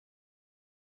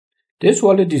This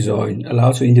wallet design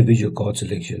allows for individual card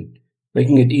selection,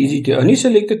 making it easy to only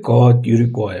select the card you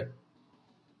require.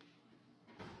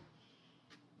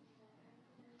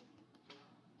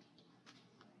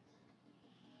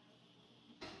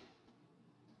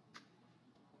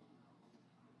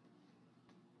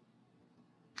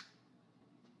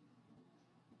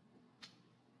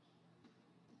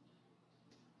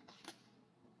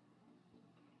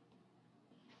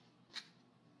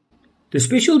 The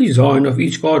special design of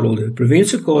each card holder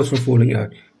prevents the cards from falling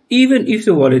out, even if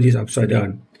the wallet is upside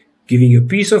down, giving you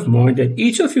peace of mind that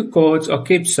each of your cards are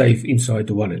kept safe inside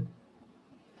the wallet.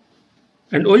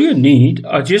 And all you need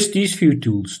are just these few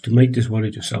tools to make this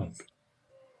wallet yourself.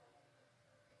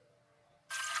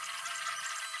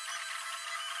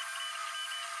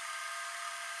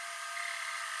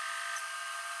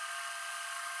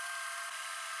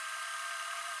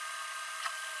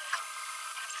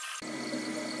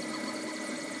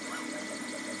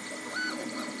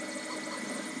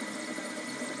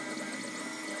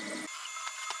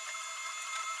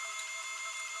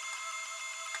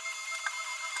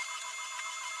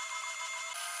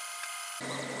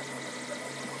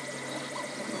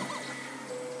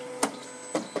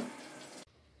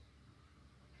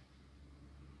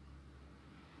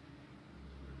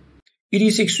 It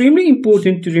is extremely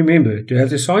important to remember to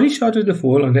have the signage out of the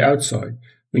foil on the outside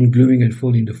when gluing and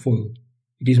folding the foil.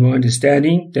 It is my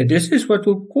understanding that this is what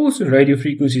will cause the radio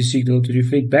frequency signal to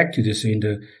reflect back to the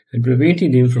sender and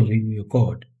preventing them from reading your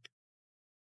card.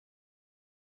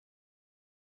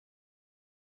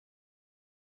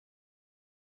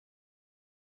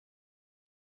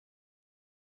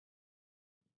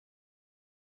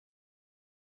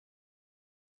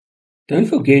 Don't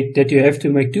forget that you have to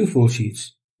make two foil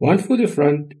sheets, one for the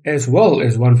front as well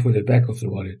as one for the back of the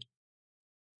wallet.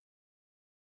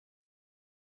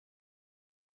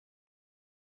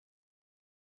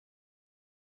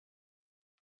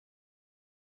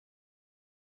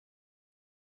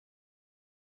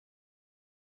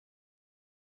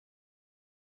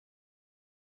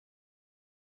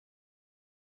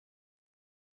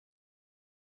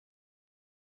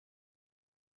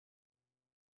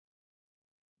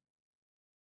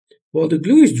 While the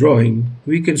glue is drying,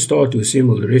 we can start to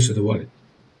assemble the rest of the wallet.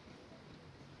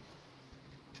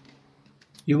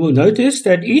 You will notice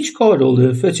that each card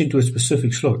holder fits into a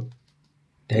specific slot.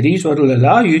 That is what will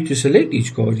allow you to select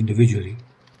each card individually.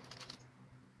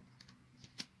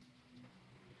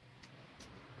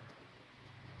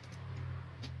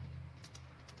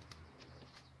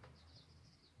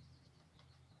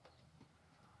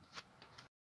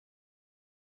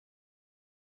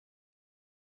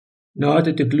 Now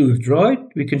that the glue has dried,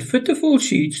 we can fit the foil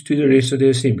sheets to the rest of the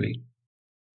assembly.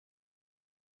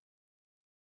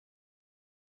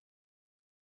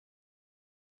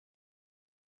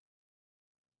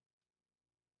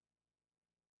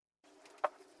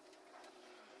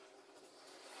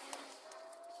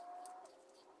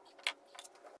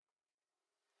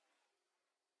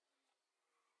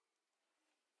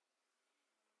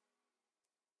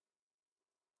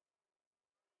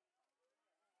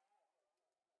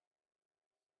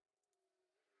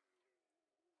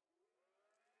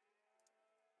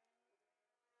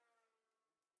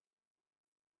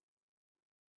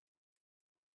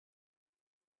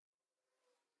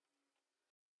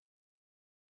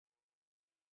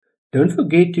 Don't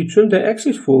forget to trim the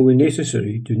access foil when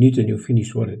necessary to neaten your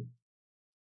finished wallet.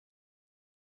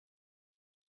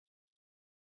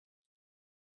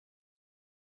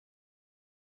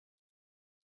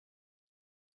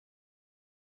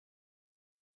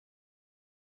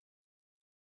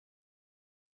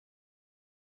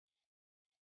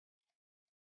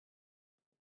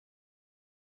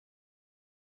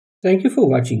 Thank you for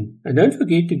watching, and don't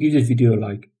forget to give this video a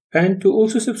like and to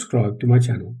also subscribe to my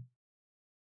channel.